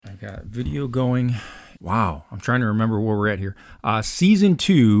Got video going. Wow. I'm trying to remember where we're at here. Season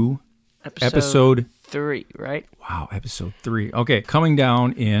 2, episode 3, right? Wow, episode 3. Okay, coming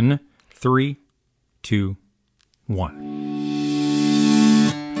down in 3, 2,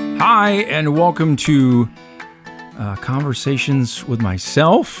 1. Hi, and welcome to Conversations with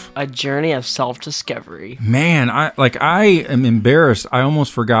Myself. A journey of self-discovery. Man, I am embarrassed. I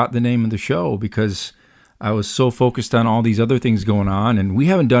almost forgot the name of the show because I was so focused on all these other things going on, and we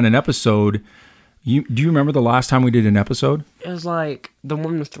haven't done an episode. Do you remember the last time we did an episode? It was like the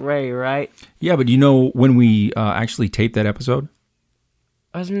one with Ray, right? Yeah, but do you know when we actually taped that episode?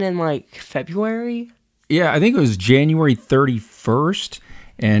 Wasn't it in like February? Yeah, I think it was January 31st,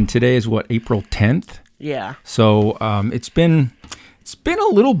 and today is what, April 10th? Yeah. So it's been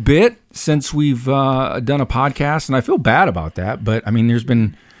a little bit since we've done a podcast, and I feel bad about that. But I mean, there's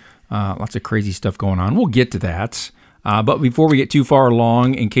been lots of crazy stuff going on. We'll get to that. But before we get too far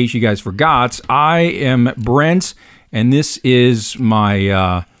along, in case you guys forgot, I am Brent, and this is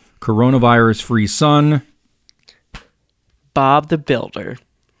my coronavirus-free son, Bob the Builder.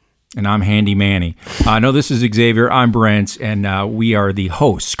 And I'm Handy Manny. No, this is Xavier. I'm Brent, and we are the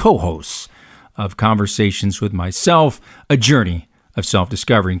co-hosts of Conversations with Myself, a journey of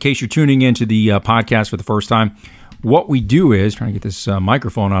self-discovery. In case you're tuning into the podcast for the first time, what we do is, trying to get this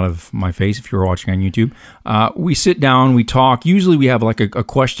microphone out of my face if you're watching on YouTube, we sit down, we talk. Usually we have like a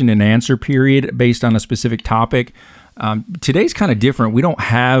question and answer period based on a specific topic. Today's kind of different. We don't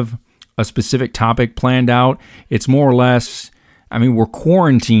have a specific topic planned out. It's more or less, I mean, we're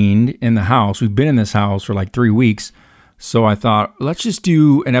quarantined in the house. We've been in this house for like 3 weeks. So I thought, let's just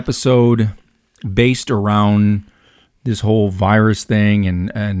do an episode based around this whole virus thing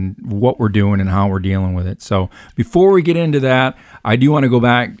and what we're doing and how we're dealing with it. So before we get into that, I do want to go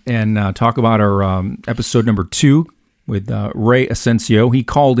back and talk about our episode number 2 with Ray Asensio. He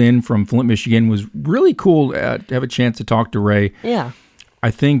called in from Flint, Michigan. It was really cool to have a chance to talk to Ray. Yeah.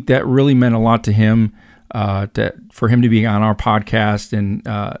 I think that really meant a lot to him, for him to be on our podcast, and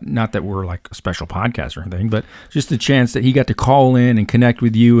not that we're like a special podcast or anything, but just the chance that he got to call in and connect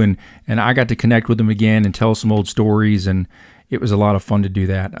with you, and I got to connect with him again and tell some old stories, and it was a lot of fun to do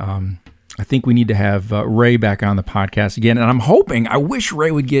that. I think we need to have Ray back on the podcast again, and I wish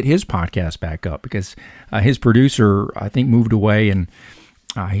Ray would get his podcast back up, because his producer, I think, moved away, and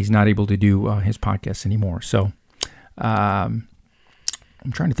he's not able to do his podcast anymore. So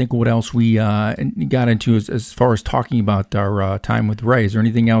I'm trying to think what else we got into as far as talking about our time with Ray. Is there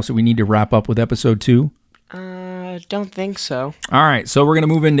anything else that we need to wrap up with episode 2? Don't think so. All right, so we're going to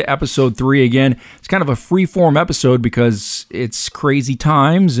move into episode 3 again. It's kind of a free-form episode because it's crazy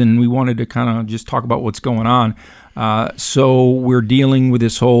times, and we wanted to kind of just talk about what's going on. So we're dealing with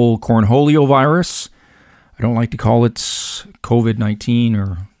this whole cornholio virus. I don't like to call it COVID-19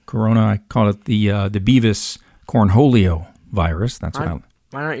 or corona. I call it the Beavis cornholio virus. That's what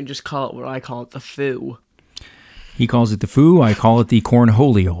Why don't you just call it what I call it, the foo? He calls it the foo. I call it the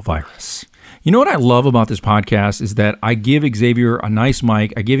cornholio virus. You know what I love about this podcast is that I give Xavier a nice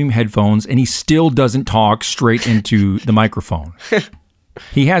mic, I give him headphones, and he still doesn't talk straight into the microphone.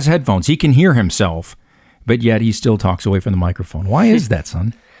 He has headphones. He can hear himself, but yet he still talks away from the microphone. Why is that,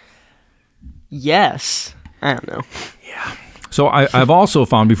 son? Yes. I don't know. Yeah. So I've also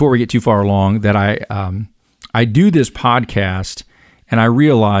found, before we get too far along, that I do this podcast, and I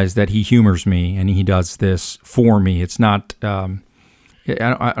realize that he humors me, and he does this for me. It's not,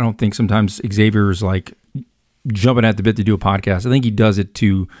 I don't think sometimes Xavier is like jumping at the bit to do a podcast. I think he does it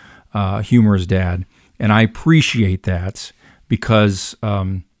to humor his dad, and I appreciate that, because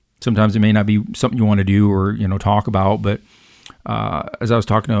sometimes it may not be something you want to do or talk about. But as I was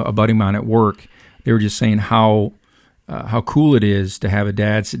talking to a buddy of mine at work, they were just saying how cool it is to have a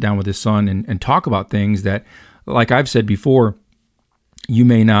dad sit down with his son and talk about things that, like I've said before, you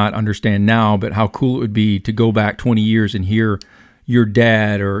may not understand now, but how cool it would be to go back 20 years and hear your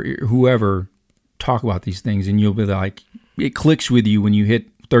dad or whoever talk about these things, and you'll be like, it clicks with you when you hit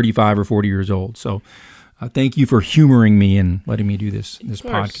 35 or 40 years old. So thank you for humoring me and letting me do this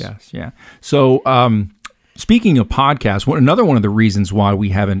podcast. Yeah. So speaking of podcasts, another one of the reasons why we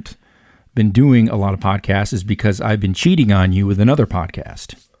haven't been doing a lot of podcasts is because I've been cheating on you with another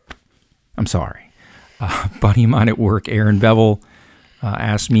podcast. I'm sorry. A buddy of mine at work, Aaron Bevel,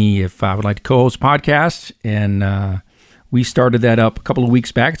 asked me if I would like to co-host a podcast, and we started that up a couple of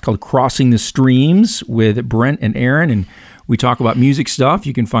weeks back. It's called Crossing the Streams with Brent and Aaron, and we talk about music stuff.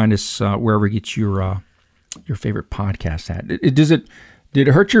 You can find us wherever you get your favorite podcast at. Did it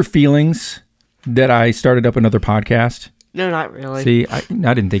hurt your feelings that I started up another podcast? No, not really. See, I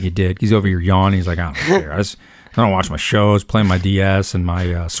didn't think it did. He's over here yawning. He's like, I don't care. I don't watch my shows, playing my DS and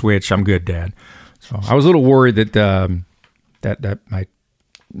my Switch. I'm good, Dad. So I was a little worried that that might,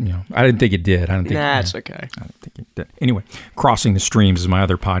 I didn't think it did. I don't think. Nah, it's okay. I don't think it did. Anyway, Crossing the Streams is my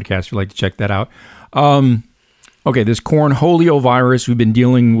other podcast. If you'd like to check that out. Okay, this cornholio virus, we've been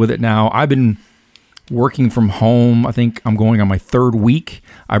dealing with it now. I've been working from home. I think I'm going on my third week.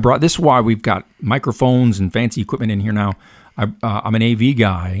 This is why we've got microphones and fancy equipment in here now. I'm an AV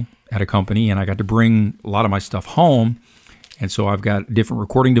guy at a company, and I got to bring a lot of my stuff home. And so I've got different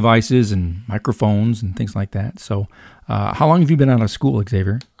recording devices and microphones and things like that. So how long have you been out of school,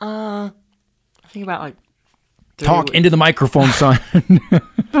 Xavier? I think about like... Talk into the microphone, son.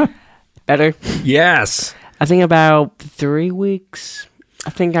 Better? Yes. I think about 3 weeks. I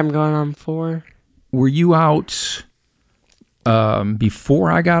think I'm going on 4. Were you out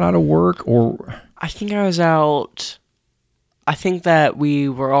before I got out of work, or? I think I was out. I think that we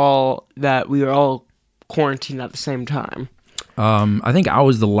were all quarantined at the same time. I think I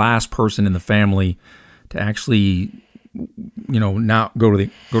was the last person in the family to actually, not go to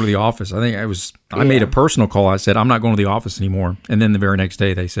the office. I think I made a personal call. I said, I'm not going to the office anymore. And then the very next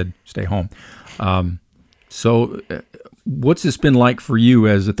day they said, stay home. So what's this been like for you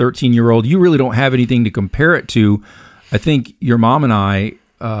as a 13-year-old? You really don't have anything to compare it to. I think your mom and I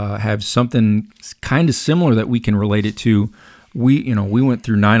have something kind of similar that we can relate it to. We went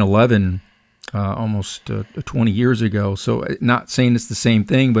through 9/11 almost 20 years ago. So not saying it's the same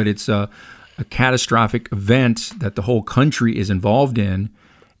thing, but it's a catastrophic event that the whole country is involved in,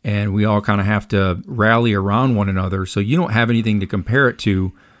 and we all kind of have to rally around one another. So you don't have anything to compare it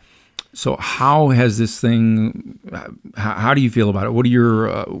to. So how has this thing? How do you feel about it? What are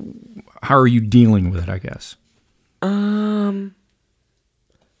your? How are you dealing with it? I guess. I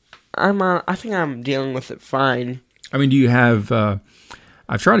think I'm dealing with it fine. I mean, do you have?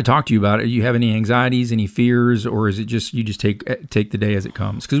 I've tried to talk to you about it. Do you have any anxieties, any fears, or is it just you just take the day as it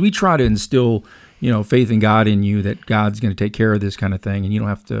comes? Because we try to instill, faith in God in you, that God's going to take care of this kind of thing, and you don't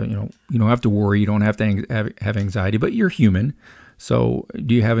have to, you don't have to worry, you don't have to have anxiety, but you're human. So,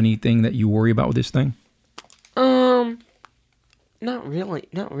 do you have anything that you worry about with this thing? Not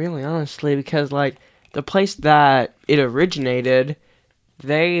really, honestly, because like the place that it originated,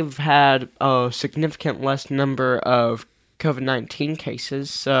 they've had a significant less number of COVID-19 cases,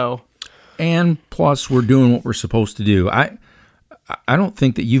 so... And plus, we're doing what we're supposed to do. I don't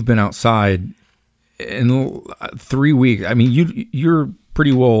think that you've been outside in 3 weeks. I mean, you're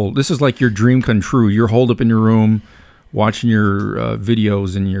pretty well... This is like your dream come true. You're holed up in your room, watching your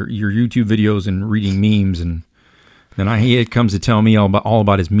videos and your YouTube videos and reading memes, and then he comes to tell me all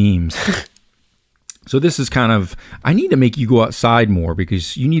about his memes. So this is kind of... I need to make you go outside more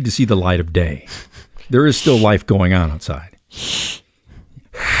because you need to see the light of day. There is still life going on outside.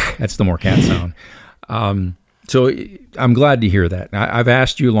 That's the more cat sound. So I'm glad to hear that. I've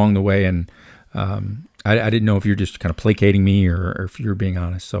asked you along the way, and I didn't know if you're just kind of placating me or if you're being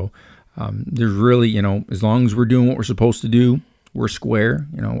honest. So there's really, as long as we're doing what we're supposed to do, we're square.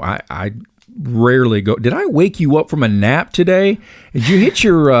 I rarely go. Did I wake you up from a nap today? Did you hit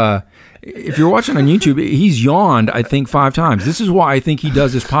your... if you're watching on YouTube, he's yawned, I think, 5 times. This is why I think he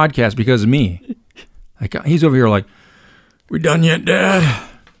does this podcast, because of me. Like, he's over here like, we done yet, Dad?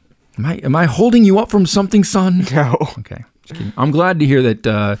 Am I holding you up from something, son? No. Okay. Just kidding. I'm glad to hear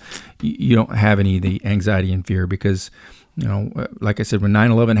that you don't have any of the anxiety and fear because, like I said, when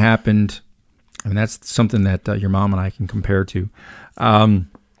 9/11 happened, I mean, that's something that your mom and I can compare to.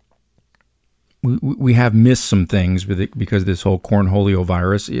 We have missed some things with it because of this whole cornholio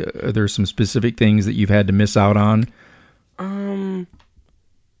virus. Are there some specific things that you've had to miss out on?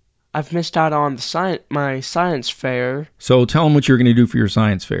 I've missed out on my science fair. So tell them what you're going to do for your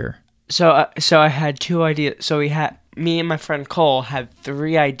science fair. So I had 2 ideas. So me and my friend Cole had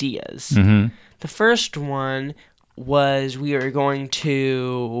 3 ideas. Mm-hmm. The first one was we are going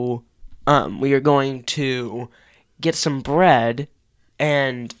to get some bread,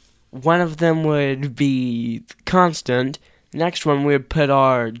 and one of them would be constant. The next one we would put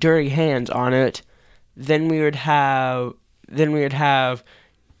our dirty hands on it. Then we would have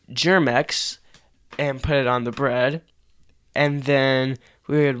Germex and put it on the bread, and then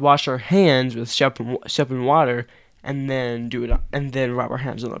we would wash our hands with soap and water, and then rub our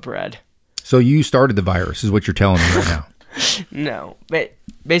hands on the bread. So you started the virus, is what you're telling me right now. No, but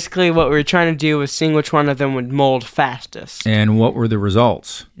basically what we were trying to do was seeing which one of them would mold fastest. And what were the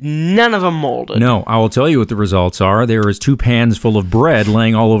results? None of them molded. No, I will tell you what the results are. There is 2 pans full of bread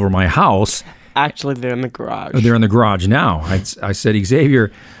laying all over my house. Actually, they're in the garage. They're in the garage now. I said,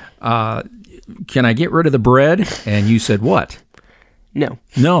 Xavier, can I get rid of the bread? And you said what? No.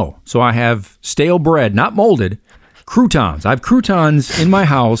 No. So I have stale bread, not molded, croutons. I have croutons in my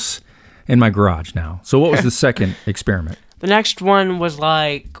house, in my garage now. So what was the second experiment? The next one was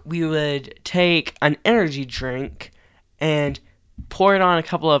like we would take an energy drink and pour it on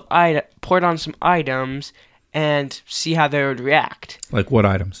some items and see how they would react. Like what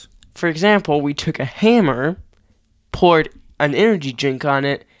items? For example, we took a hammer, poured an energy drink on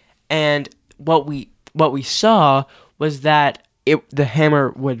it, and what we saw was that the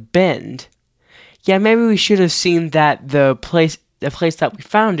hammer would bend. Yeah, maybe we should have seen that the place that we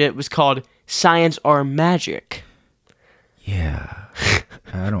found it was called Science or Magic. Yeah.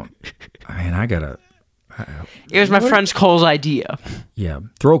 I gotta... It was my friend Cole's idea. Yeah,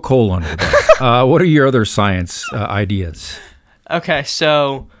 throw Cole under the bus. What are your other science ideas? Okay,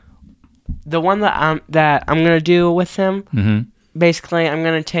 so the one that I'm gonna do with him, basically, I'm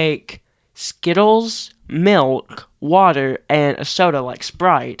gonna take Skittles, milk, water, and a soda like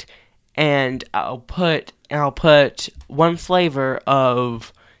Sprite, and I'll put one flavor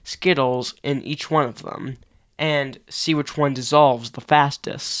of Skittles in each one of them, and see which one dissolves the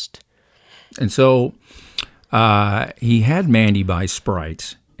fastest. And so he had Mandy buy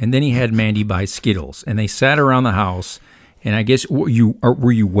Sprite, and then he had Mandy buy Skittles, and they sat around the house. And I guess were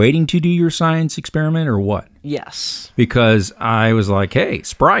you waiting to do your science experiment or what? Yes. Because I was like, hey,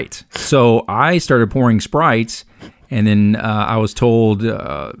 Sprite. So I started pouring Sprites, and then I was told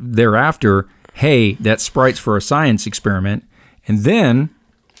thereafter, hey, that Sprite's for a science experiment. And then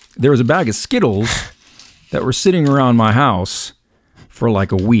there was a bag of Skittles that were sitting around my house for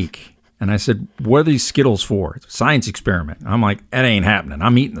like a week. And I said, what are these Skittles for? It's a science experiment. I'm like, that ain't happening.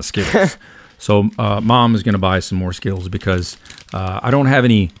 I'm eating the Skittles. So Mom is going to buy some more Skittles because I don't have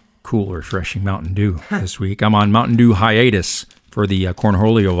any cool or refreshing Mountain Dew this week. I'm on Mountain Dew hiatus for the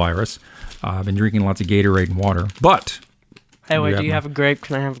cornholio virus. I've been drinking lots of Gatorade and water. But hey, wait, do you have a grape?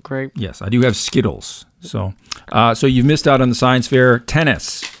 Can I have a grape? Yes, I do have Skittles. So you've missed out on the science fair.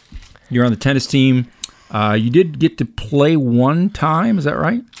 Tennis. You're on the tennis team. You did get to play one time. Is that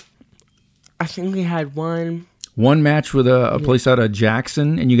right? I think we had one match with a place out of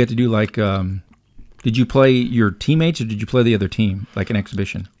Jackson, and you get to do like, did you play your teammates or did you play the other team, like an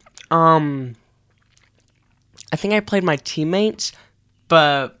exhibition? I think I played my teammates,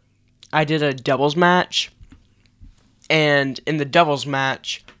 but I did a doubles match, and in the doubles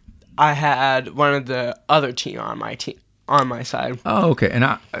match, I had one of the other team on my side. Oh, okay.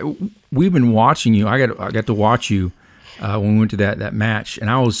 And we've been watching you. I got to watch you when we went to that match, and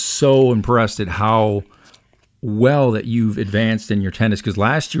I was so impressed at how well that you've advanced in your tennis, because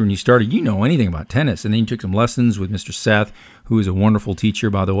last year when you started, you know anything about tennis, and then you took some lessons with Mr. Seth, who is a wonderful teacher,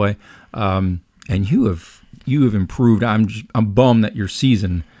 by the way, and you have improved. I'm bummed that your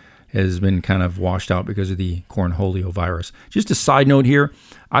season has been kind of washed out because of the cornholio virus. Just a side note here,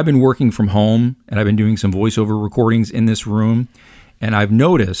 I've been working from home, and I've been doing some voiceover recordings in this room, and I've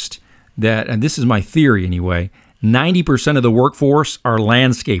noticed that, and this is my theory anyway, 90% of the workforce are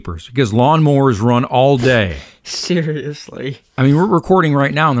landscapers because lawnmowers run all day. Seriously. I mean, we're recording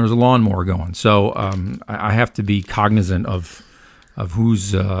right now and there's a lawnmower going. So I have to be cognizant of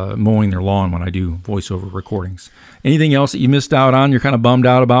who's mowing their lawn when I do voiceover recordings. Anything else that you missed out on you're kind of bummed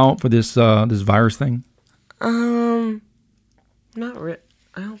out about for this virus thing? Not really.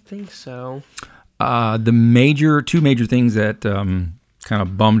 I don't think so. Two major things that kind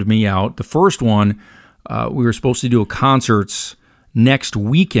of bummed me out. The first one, we were supposed to do a concerts next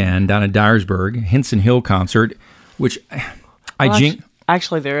weekend down in Dyersburg, Hinson Hill concert, which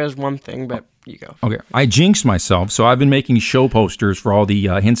Actually, there is one thing, but you go. Okay, I jinxed myself, so I've been making show posters for all the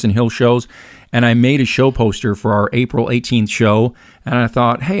Hinson Hill shows, and I made a show poster for our April 18th show, and I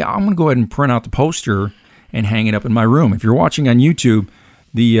thought, hey, I'm going to go ahead and print out the poster and hang it up in my room. If you're watching on YouTube,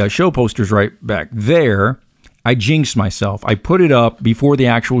 the show poster's right back there. I jinxed myself. I put it up before the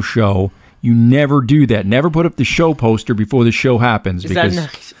actual show. You never do that. Never put up the show poster before the show happens. Is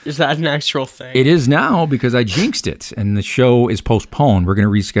that an actual thing? It is now because I jinxed it, and the show is postponed. We're going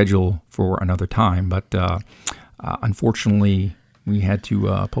to reschedule for another time, but unfortunately, we had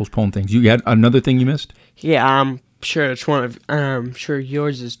to postpone things. You had another thing you missed? Yeah, I'm sure it's one of. I'm sure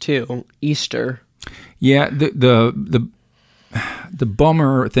yours is too. Easter. Yeah, the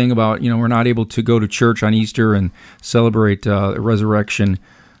bummer thing about we're not able to go to church on Easter and celebrate the resurrection.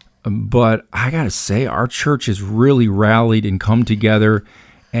 But I got to say, our church has really rallied and come together.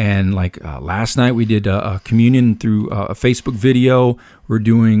 And like last night, we did a communion through a Facebook video. We're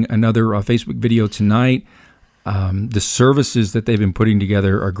doing another Facebook video tonight. The services that they've been putting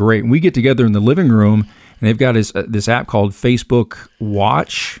together are great. And we get together in the living room, and they've got this app called Facebook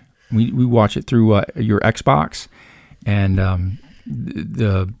Watch. We watch it through your Xbox. And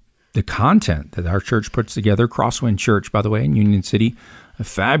the content that our church puts together. Crosswind Church, by the way, in Union City,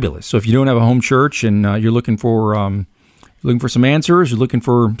 fabulous. So if you don't have a home church and you're looking for some answers, you're looking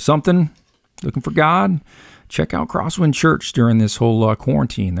for something, looking for God, check out Crosswind Church during this whole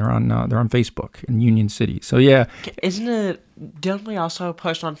quarantine. They're on Facebook in Union City. So yeah, don't we also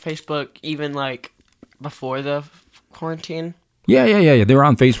post on Facebook even like before the quarantine? Yeah. They're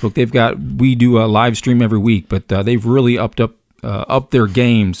on Facebook. We do a live stream every week, but they've really upped their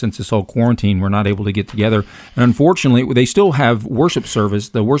game since this whole quarantine. We're not able to get together, and unfortunately, they still have worship service.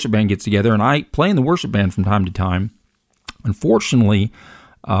 The worship band gets together, and I play in the worship band from time to time. Unfortunately,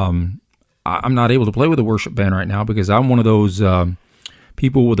 I'm not able to play with the worship band right now because I'm one of those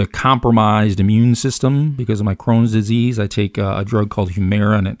people with a compromised immune system because of my Crohn's disease. I take a drug called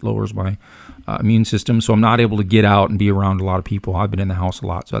Humira, and it lowers my immune system, so I'm not able to get out and be around a lot of people. I've been in the house a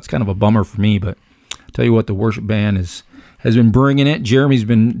lot, so that's kind of a bummer for me. But I'll tell you what, the worship band has been bringing it. Jeremy's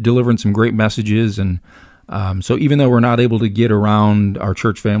been delivering some great messages, and so even though we're not able to get around our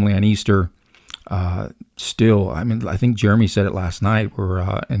church family on Easter, still, I mean, I think Jeremy said it last night.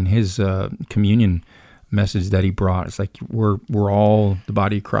 We're in his communion message that he brought. It's like we're all the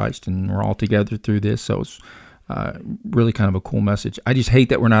body of Christ, and we're all together through this. So it's really kind of a cool message. I just hate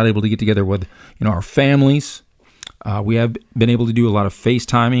that we're not able to get together with our families. We have been able to do a lot of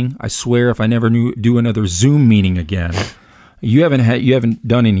FaceTiming. I swear, if I never do another Zoom meeting again. You haven't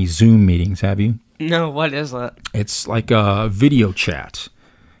done any Zoom meetings, have you? No, what is that? It's like a video chat.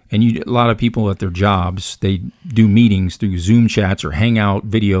 And a lot of people at their jobs, they do meetings through Zoom chats or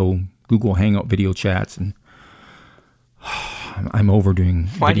Google Hangout video chats, and I'm overdoing.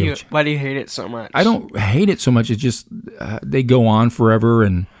 Why do you hate it so much? I don't hate it so much. It's just they go on forever,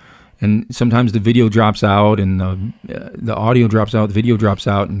 and sometimes the video drops out, and the audio drops out, the video drops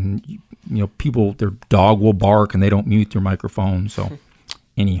out, and people, their dog will bark, and they don't mute their microphone. So,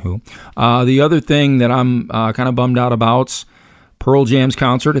 anywho, the other thing that I'm kind of bummed out about's Pearl Jam's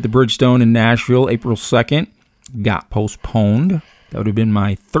concert at the Bridgestone in Nashville, April 2nd, got postponed. That would have been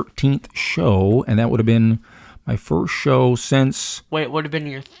my 13th show, and that would have been my first show since... Wait, it would have been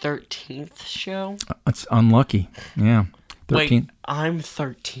your 13th show? It's unlucky. Yeah. 13th. Wait, I'm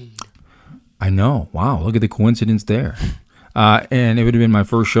 13. I know. Wow, look at the coincidence there. And it would have been my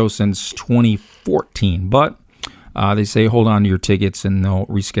first show since 2014, but they say hold on to your tickets and they'll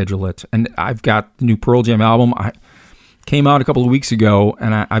reschedule it. And I've got the new Pearl Jam album. Came out a couple of weeks ago,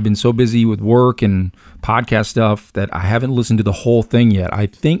 and I've been so busy with work and podcast stuff that I haven't listened to the whole thing yet. I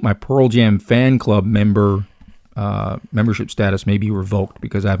think my Pearl Jam fan club membership status may be revoked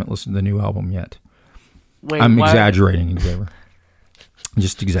because I haven't listened to the new album yet. Wait, I'm exaggerating, Xavier.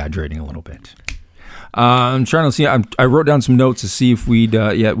 Just exaggerating a little bit. I'm trying to see. I wrote down some notes to see if we've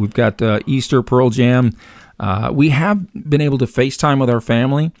got Easter Pearl Jam. We have been able to FaceTime with our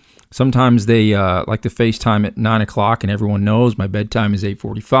family. Sometimes they like to FaceTime at 9 o'clock, and everyone knows my bedtime is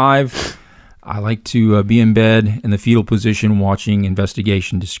 8:45. I like to be in bed in the fetal position watching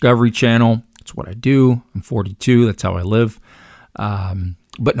Investigation Discovery Channel. That's what I do. I'm 42. That's how I live.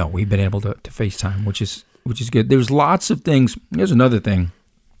 But no, we've been able to FaceTime, which is good. There's lots of things. Here's another thing.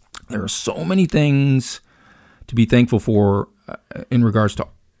 There are so many things to be thankful for in regards to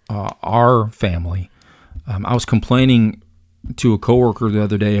our family. I was complaining to a coworker the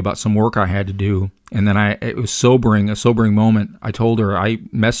other day about some work I had to do, and then it was a sobering moment. I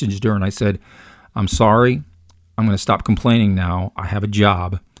messaged her and I said, I'm sorry, I'm going to stop complaining now. I have a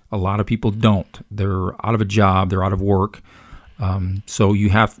job. A lot of people don't. They're out of a job, they're out of work. So we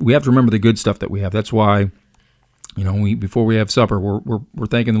have to remember the good stuff that we have. That's why, before we have supper, we're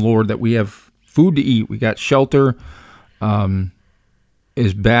thanking the Lord that we have food to eat. We got shelter.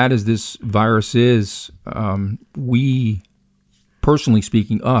 As bad as this virus is, we, personally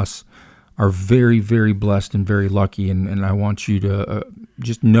speaking, us, are very, very blessed and very lucky. And I want you to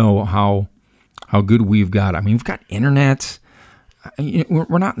just know how good we've got. I mean, we've got internet.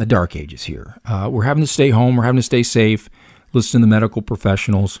 We're not in the dark ages here. We're having to stay home. We're having to stay safe. Listen to the medical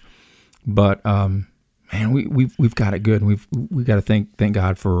professionals. But man, we've got it good. We've got to thank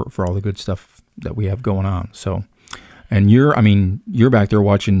God for all the good stuff that we have going on. So, and you're back there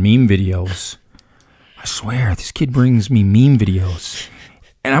watching meme videos. I swear, this kid brings me meme videos,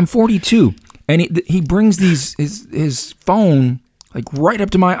 and I'm 42, and he brings his phone like right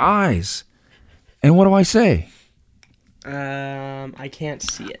up to my eyes. And what do I say? I can't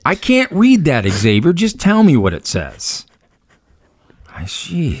see it. I can't read that, Xavier. Just tell me what it says.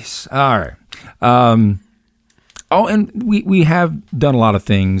 Jeez. All right. And we have done a lot of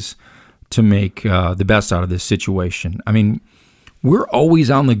things to make the best out of this situation. I mean, we're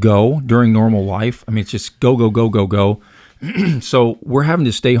always on the go during normal life. I mean, it's just go, go, go, go, go. So we're having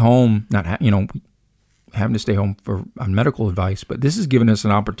to stay home, having to stay home on medical advice, but this has given us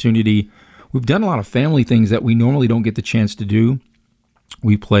an opportunity. We've done a lot of family things that we normally don't get the chance to do.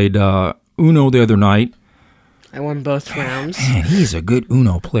 We played Uno the other night. I won both rounds. Man, he's a good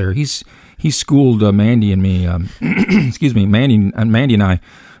Uno player. He schooled Mandy and me. Excuse me, Mandy and I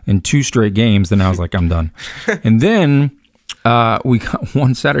in 2 straight games. Then I was like, I'm done. And then we got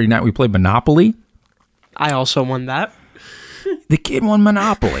one Saturday night. We played Monopoly. I also won that. The kid won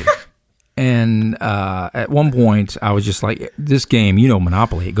Monopoly. And at one point, I was just like, this game,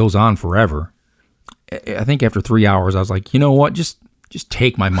 Monopoly, it goes on forever. I think after 3 hours, I was like, you know what? Just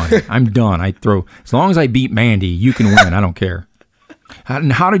take my money. I'm done. As long as I beat Mandy, you can win. I don't care.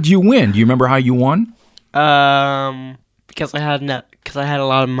 And how did you win? Do you remember how you won? Because I had a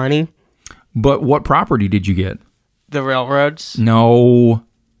lot of money. But what property did you get? The railroads. No.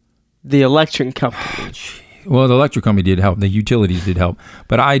 The electric company. Well, the electric company did help. The utilities did help.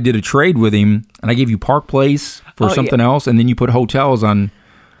 But I did a trade with him, and I gave you Park Place for something else, and then you put hotels on.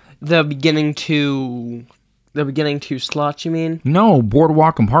 The beginning two slots, you mean? No,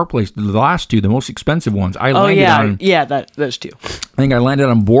 Boardwalk and Park Place, the last two, the most expensive ones. Those two. I think I landed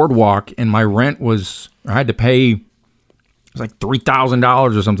on Boardwalk, and my rent I had to pay, it was like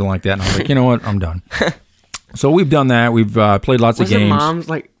 $3,000 or something like that. And I was like, you know what? I'm done. So we've done that. We've played lots of games.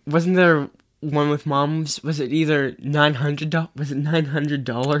 Wasn't there one with Moms? Was it either $900? Was it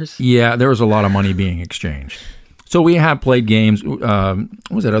 $900? Yeah, there was a lot of money being exchanged. So we have played games. What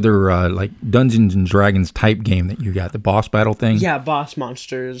was that other like Dungeons and Dragons type game that you got? The boss battle thing? Yeah, boss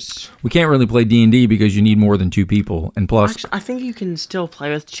monsters. We can't really play D&D because you need more than 2 people. And plus... Actually, I think you can still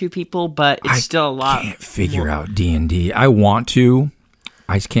play with 2 people, but it's still a lot. I can't figure out D&D. I want to.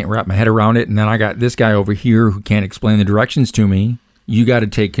 I just can't wrap my head around it. And then I got this guy over here who can't explain the directions to me. You got to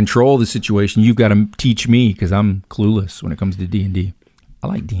take control of the situation. You've got to teach me because I'm clueless when it comes to D&D. I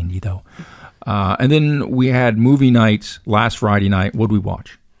like D&D, though. And then we had movie nights last Friday night. What did we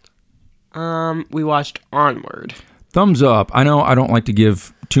watch? We watched Onward. Thumbs up. I know I don't like to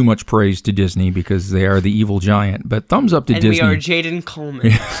give too much praise to Disney because they are the evil giant, but thumbs up to Disney. And we are Jaden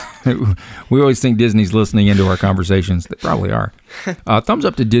Coleman. We always think Disney's listening into our conversations. They probably are. Thumbs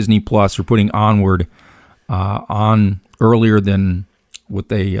up to Disney Plus for putting Onward on earlier than what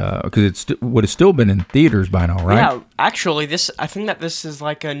they because it would have still been in theaters by now, right? Yeah, actually, I think that this is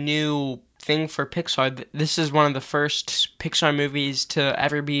like a new thing for Pixar. This is one of the first Pixar movies to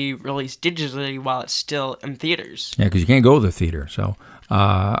ever be released digitally while it's still in theaters. Yeah, because you can't go to the theater. So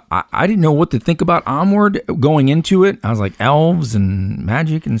I didn't know what to think about Onward going into it. I was like elves and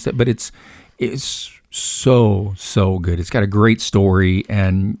magic and stuff, but it's so good. It's got a great story,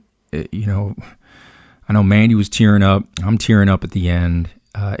 and I know Mandy was tearing up. I'm tearing up at the end.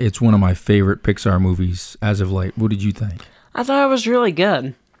 It's one of my favorite Pixar movies as of late. What did you think? I thought it was really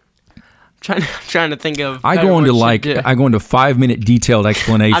good. I'm trying to think of. I go into 5-minute detailed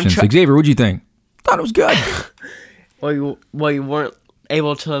explanations. Xavier, what'd you think? Thought it was good. Well, you weren't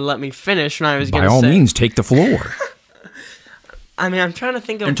able to let me finish when I was going to say. By all means, take the floor. I mean, I'm trying to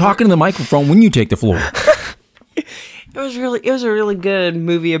think of. And talking to the microphone when you take the floor. It was a really good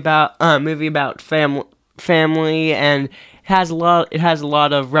movie about family, and it has a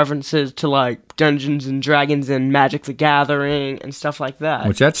lot of references to like Dungeons and Dragons and Magic the Gathering and stuff like that.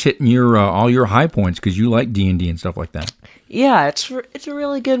 Which that's hitting your all your high points because you like D&D and stuff like that. Yeah, it's a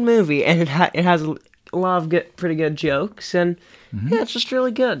really good movie, and it has a lot of pretty good jokes, and yeah, it's just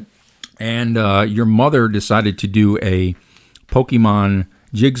really good. And your mother decided to do a Pokemon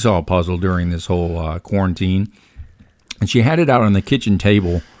jigsaw puzzle during this whole quarantine, and she had it out on the kitchen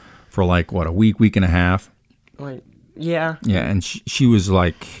table for like a week and a half. Yeah, and she was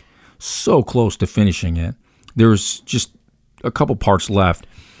like so close to finishing it. There was just a couple parts left,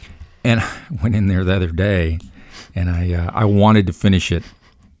 and I went in there the other day, and I wanted to finish it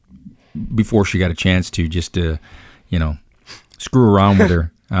before she got a chance to, just to screw around with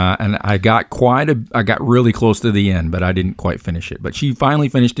her. And I got really close to the end, but I didn't quite finish it. But she finally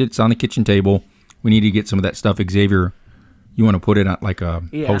finished it. It's on the kitchen table. We need to get some of that stuff. Xavier, you want to put it on like a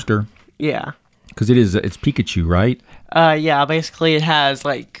poster? Yeah. Because it's Pikachu, right? Yeah, basically it has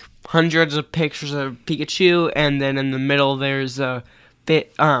like hundreds of pictures of Pikachu, and then in the middle there are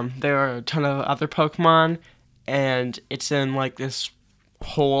a ton of other Pokemon, and it's in like this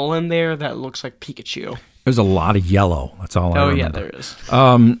hole in there that looks like Pikachu. There's a lot of yellow. That's all I remember. Oh, yeah, there is.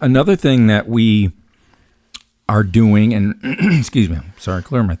 Another thing that we are doing, and excuse me, I'm sorry,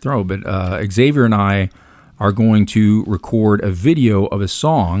 clear my throat, but Xavier and I are going to record a video of a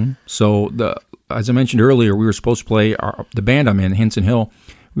song. So as I mentioned earlier, we were supposed to play the band I'm in, Henson Hill.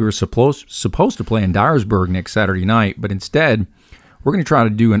 We were supposed to play in Dyersburg next Saturday night, but instead, we're going to try to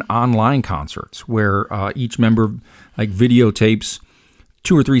do an online concerts where each member like videotapes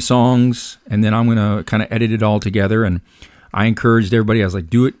 2 or 3 songs, and then I'm going to kind of edit it all together. And I encouraged everybody. I was like,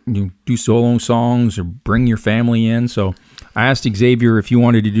 do it. Do solo songs or bring your family in. So I asked Xavier if he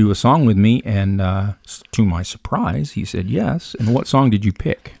wanted to do a song with me, and to my surprise, he said yes. And what song did you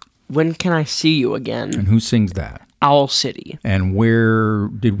pick? When Can I See You Again? And who sings that? Owl City. And where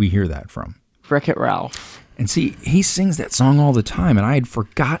did we hear that from? Wreck-It Ralph. And see, he sings that song all the time, and I had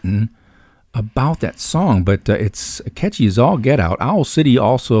forgotten about that song, but it's catchy as all get out. Owl City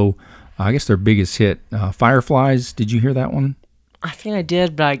also, I guess their biggest hit, Fireflies. Did you hear that one? I think I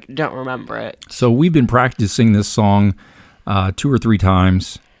did, but I don't remember it. So we've been practicing this song 2 or 3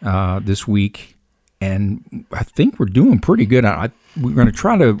 times this week, and I think we're doing pretty good. We're going to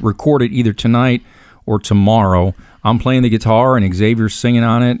try to record it either tonight or tomorrow. I'm playing the guitar, and Xavier's singing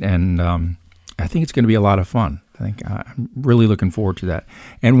on it, and I think it's going to be a lot of fun. I'm really looking forward to that.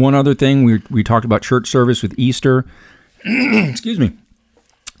 And one other thing, we talked about church service with Easter. Excuse me.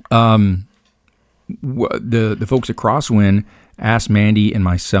 The folks at Crosswind asked Mandy and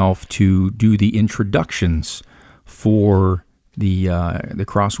myself to do the introductions for the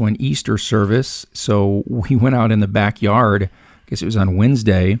Crosswind Easter service. So we went out in the backyard. I guess it was on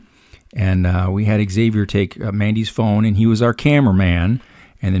Wednesday, and we had Xavier take Mandy's phone, and he was our cameraman.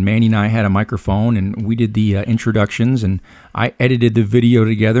 And then Mandy and I had a microphone, and we did the introductions, and I edited the video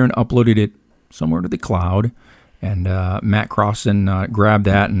together and uploaded it somewhere to the cloud. And Matt Crossan grabbed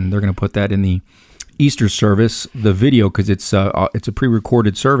that, and they're going to put that in the Easter service, the video, because it's a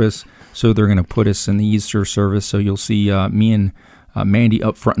pre-recorded service, so they're going to put us in the Easter service. So you'll see me and Mandy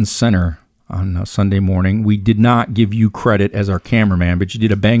up front and center on Sunday morning. We did not give you credit as our cameraman, but you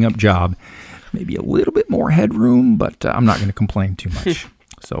did a bang-up job. Maybe a little bit more headroom, but I'm not going to complain too much.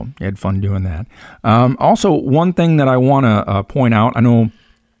 So I had fun doing that. Also, one thing that I want to point out, I know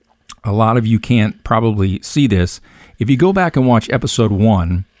a lot of you can't probably see this. If you go back and watch episode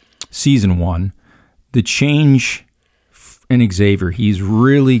 1, season 1, the change in Xavier, he's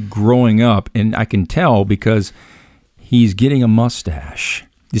really growing up, and I can tell because he's getting a mustache.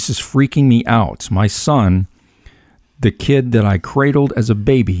 This is freaking me out. My son, the kid that I cradled as a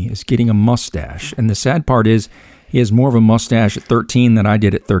baby, is getting a mustache. And the sad part is, he has more of a mustache at 13 than I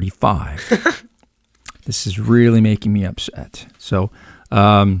did at 35. This is really making me upset. So,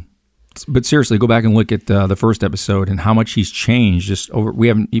 but seriously, go back and look at the first episode and how much he's changed. We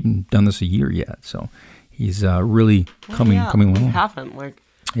haven't even done this a year yet, so he's really coming along. We haven't.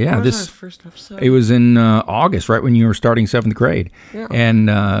 Yeah, this our first episode. It was in August, right when you were starting 7th grade. Yeah. And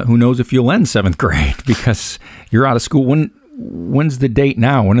who knows if you'll end 7th grade because you're out of school. When's the date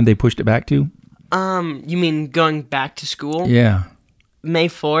now? When did they pushed it back to? You mean going back to school? Yeah. May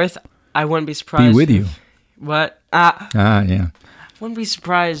 4th. I wouldn't be surprised. Be with you. What? Yeah. Wouldn't be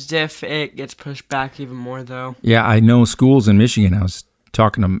surprised if it gets pushed back even more, though. Yeah, I know schools in Michigan. I was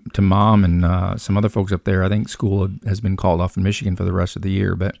talking to Mom and some other folks up there. I think school has been called off in Michigan for the rest of the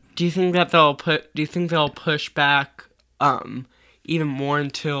year. But do you think that they'll push back even more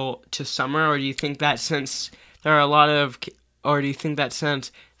to summer, or do you think that since there are a lot of, or do you think that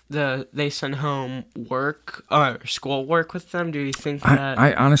since they send home work or school work with them, do you think that?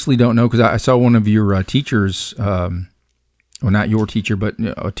 I honestly don't know, because I saw one of your teachers, well, not your teacher, but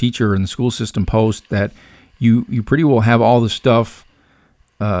a teacher in the school system post that you pretty well have all the stuff.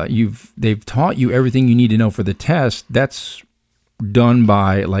 They've taught you everything you need to know for the test. That's done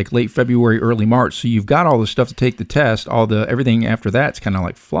by like late February, early March. So you've got all the stuff to take the test. Everything after that's kind of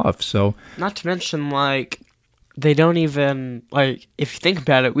like fluff. So not to mention they don't even, if you think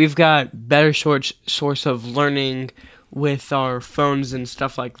about it, we've got better source of learning with our phones and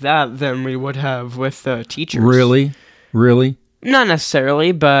stuff like that than we would have with teachers. Really? Not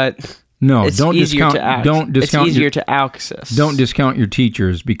necessarily, but no, it's don't easier discount. to access. Don't discount. It's easier to access. Don't discount your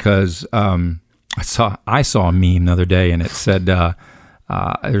teachers, because I saw a meme the other day, and it said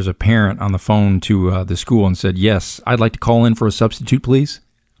there's a parent on the phone to the school and said, "Yes, I'd like to call in for a substitute, please."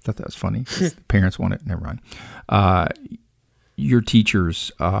 I thought that was funny. The parents want it. Never mind. Your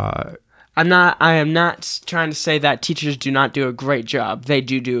teachers. I am not trying to say that teachers do not do a great job. They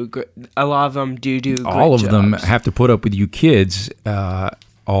do a lot of them do great all of jobs. them have to put up with you kids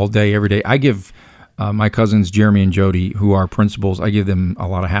all day, every day. I give my cousins Jeremy and Jody, who are principals, I give them a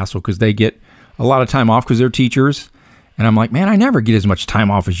lot of hassle because they get a lot of time off because they're teachers. And I'm like, man, I never get as much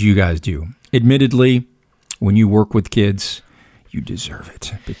time off as you guys do. Admittedly, when you work with kids, you deserve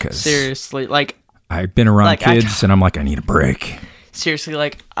it, because seriously, I've been around kids and I'm like, I need a break. seriously,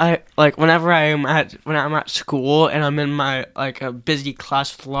 whenever I'm at school and I'm in my a busy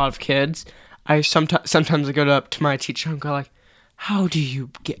class with a lot of kids, I sometimes I go up to my teacher and go like, why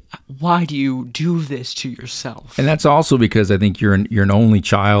do you do this to yourself? And that's also because I think you're an only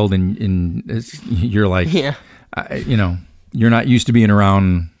child, and you're like, Yeah. You're not used to being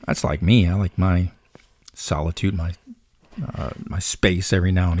around. That's like me. I like my solitude, my space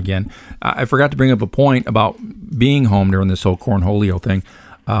every now and again. I forgot to bring up a point about being home during this whole cornholio thing.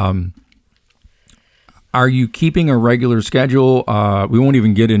 Are you keeping a regular schedule? We won't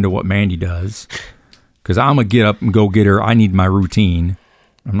even get into what Mandy does, because I'm going to get up and go get her. I need my routine.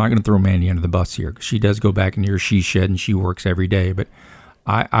 I'm not going to throw Mandy under the bus here, because she does go back into her she shed and she works every day. But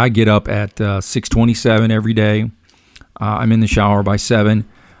I get up at 6:27 every day. I'm in the shower by 7.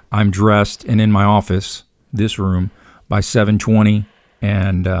 I'm dressed and in my office, this room, by 7:20,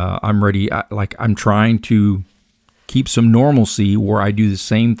 and I'm ready. I'm trying to keep some normalcy where I do the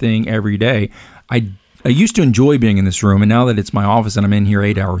same thing every day. I used to enjoy being in this room, and now that it's my office and I'm in here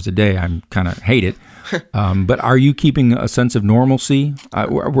 8 hours a day, I'm kind of hate it. But are you keeping a sense of normalcy?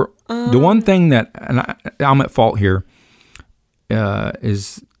 The one thing that, and I'm at fault here,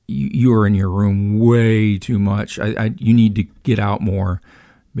 is you are in your room way too much. You need to get out more,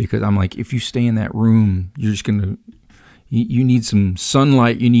 because I'm like, if you stay in that room, you're just going to, you need some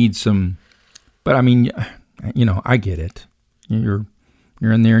sunlight, you need some, but I mean, I get it. You're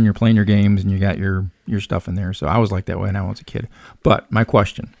in there and you're playing your games and you got your stuff in there. So I was like that way when I was a kid. But my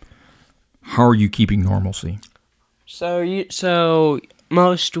question, how are you keeping normalcy? So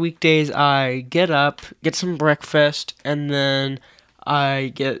most weekdays I get up, get some breakfast, and then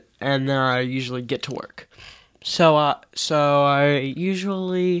I usually get to work. So I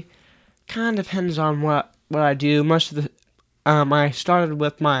usually, kind of depends on what I do. Most of the I started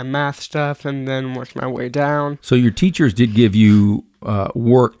with my math stuff and then worked my way down. So your teachers did give you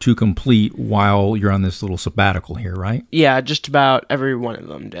work to complete while you're on this little sabbatical here, right? Yeah, just about every one of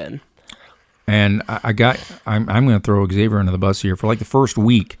them did. And I'm going to throw Xavier under the bus here. For like the first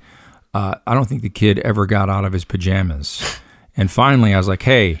week, I don't think the kid ever got out of his pajamas. And finally, I was like,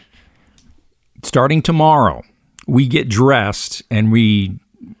 hey, starting tomorrow, we get dressed and we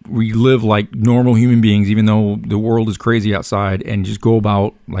live like normal human beings, even though the world is crazy outside, and just go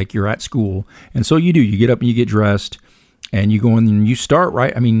about like you're at school. And so you do. You get up and you get dressed, and you go in and you start,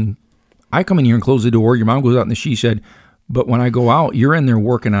 right? I mean, I come in here and close the door. Your mom goes out in the she shed. But when I go out, you're in there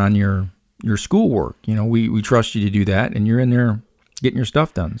working on your schoolwork. We trust you to do that, and you're in there getting your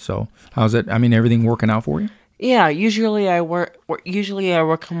stuff done. So how's it? I mean, everything working out for you? Yeah, usually I work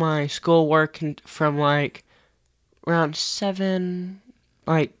on my schoolwork from like around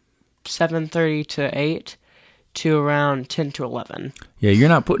 7:30 to 8 to around 10 to 11. Yeah, you're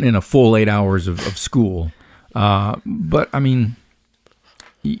not putting in a full 8 hours of school. But I mean,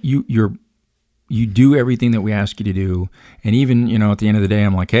 you do everything that we ask you to do. And even, at the end of the day,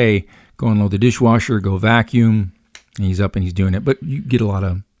 I'm like, hey, go unload the dishwasher, go vacuum. And he's up and he's doing it. But you get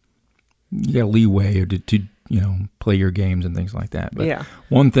you got leeway to play your games and things like that. But yeah.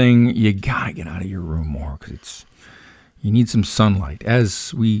 One thing, you got to get out of your room more, because you need some sunlight. I've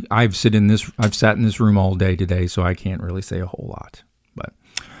sat in this room all day today, so I can't really say a whole lot. But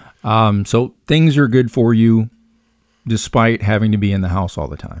so things are good for you, despite having to be in the house all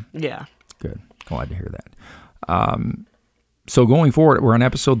the time. Yeah. Good. Glad to hear that. So going forward, we're on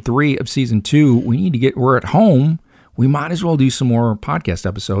episode 3 of season 2. We're at home. We might as well do some more podcast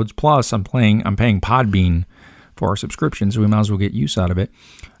episodes. Plus, I'm paying Podbean for our subscription, so we might as well get use out of it.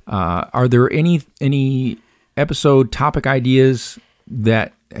 Are there any episode topic ideas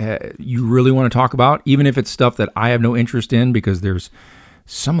that you really want to talk about, even if it's stuff that I have no interest in? Because there's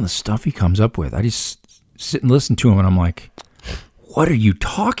some of the stuff he comes up with, I just sit and listen to him, and I'm like, what are you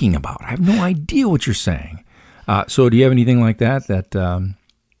talking about? I have no idea what you're saying. So do you have anything like that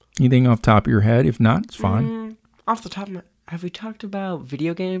anything off the top of your head? If not, it's fine. Off the top of have we talked about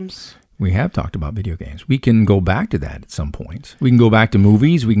video games? We have talked about video games. We can go back to that at some point. We can go back to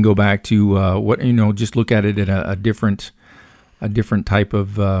movies. We can go back to just look at it at a different type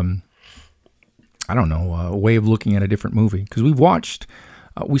of, a way of looking at a different movie. Because we've watched,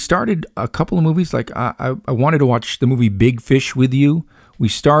 we started a couple of movies. Like I wanted to watch the movie Big Fish with you. We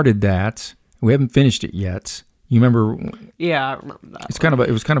started that. We haven't finished it yet. You remember? Yeah, I remember that.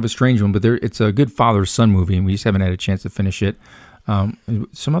 It was kind of a strange one, but it's a good father-son movie, and we just haven't had a chance to finish it.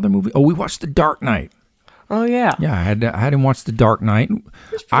 Some other movie? Oh, we watched The Dark Knight. Oh yeah. Yeah, I had him watch The Dark Knight.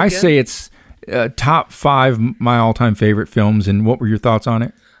 I say it's top 5 my all-time favorite films. And what were your thoughts on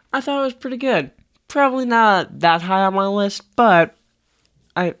it? I thought it was pretty good. Probably not that high on my list, but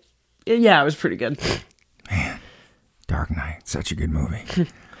it was pretty good. Man, Dark Knight, such a good movie.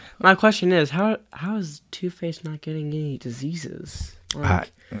 My question is, how is Two-Face not getting any diseases?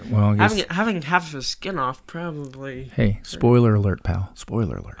 Like, Well, I guess, having half of his skin off probably. hey, spoiler alert, pal.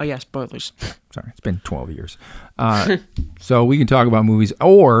 Spoiler alert. Oh yeah, spoilers. Sorry, it's been 12 years. So we can talk about movies.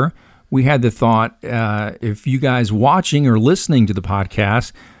 Or we had the thought, if you guys watching or listening to the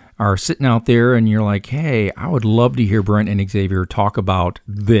podcast are sitting out there and you're like, hey, I would love to hear Brent and Xavier talk about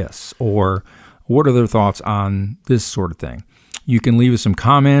this, or what are their thoughts on this sort of thing? You can leave us some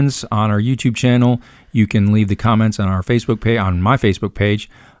comments on our YouTube channel. You can leave the comments on our Facebook page, on my Facebook page.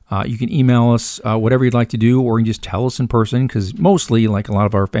 You can email us whatever you'd like to do, or you can just tell us in person, because mostly, like a lot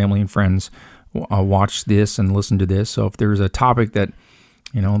of our family and friends, watch this and listen to this. So if there's a topic that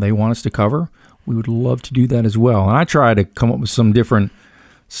they want us to cover, we would love to do that as well. And I try to come up with some different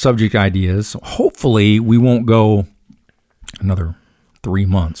subject ideas. So hopefully we won't go another 3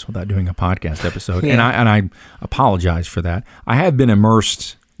 months without doing a podcast episode. Yeah. And I apologize for that. I have been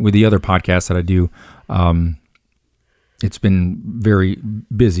immersed with the other podcasts that I do. It's been very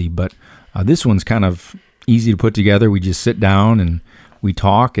busy, but this one's kind of easy to put together. We just sit down and we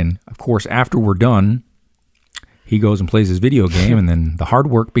talk. And of course, after we're done, he goes and plays his video game, and then the hard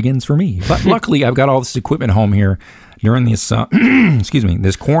work begins for me. But luckily, I've got all this equipment home here during this,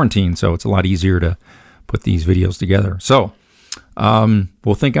 this quarantine, so it's a lot easier to put these videos together. So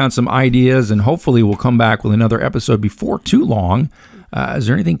we'll think on some ideas, and hopefully we'll come back with another episode before too long. Is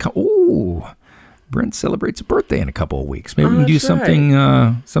there anything? Brent celebrates a birthday in a couple of weeks. Maybe we can do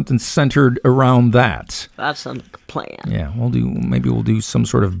something centered around that. That sounds like a plan. Yeah, maybe we'll do some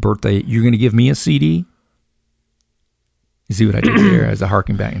sort of birthday. You're going to give me a CD? You see what I did there as a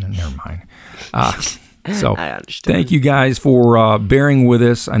harking back? Never mind. So I understand. Thank you guys for bearing with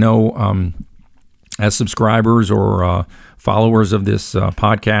us. I know as subscribers or followers of this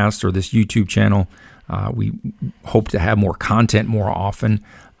podcast or this YouTube channel, we hope to have more content more often,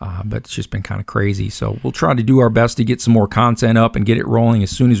 but it's just been kind of crazy. So we'll try to do our best to get some more content up and get it rolling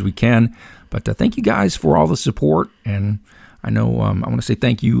as soon as we can. But thank you guys for all the support. And I know I want to say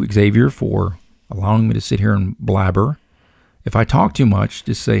thank you, Xavier, for allowing me to sit here and blabber. If I talk too much,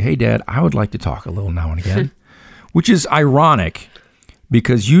 just say, hey, Dad, I would like to talk a little now and again, which is ironic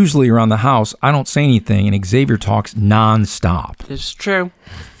because usually around the house, I don't say anything and Xavier talks nonstop. It's true.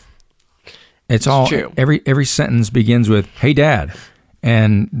 It's all true. Every sentence begins with, hey, Dad.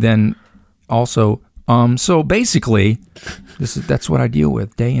 And then also, so basically, that's what I deal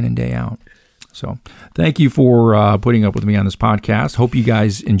with day in and day out. So thank you for putting up with me on this podcast. Hope you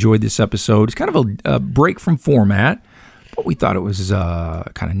guys enjoyed this episode. It's kind of a break from format, but we thought it was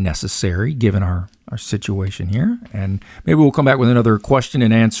kind of necessary given our situation here. And maybe we'll come back with another question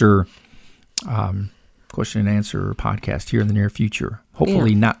and answer podcast here in the near future.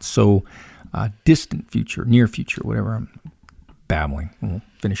 Hopefully not so distant future, near future, whatever I'm babbling. We'll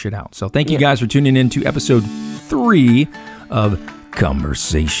finish it out. So thank you guys for tuning in to episode 3 of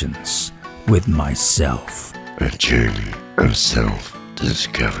Conversations with Myself. A journey of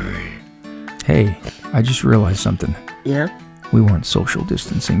self-discovery. Hey, I just realized something. Yeah? We weren't social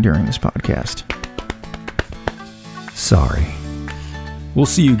distancing during this podcast. Sorry. We'll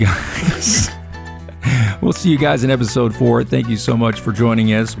see you guys. We'll see you guys in episode 4. Thank you so much for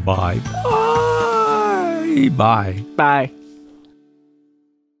joining us. Bye. Bye. Bye. Bye.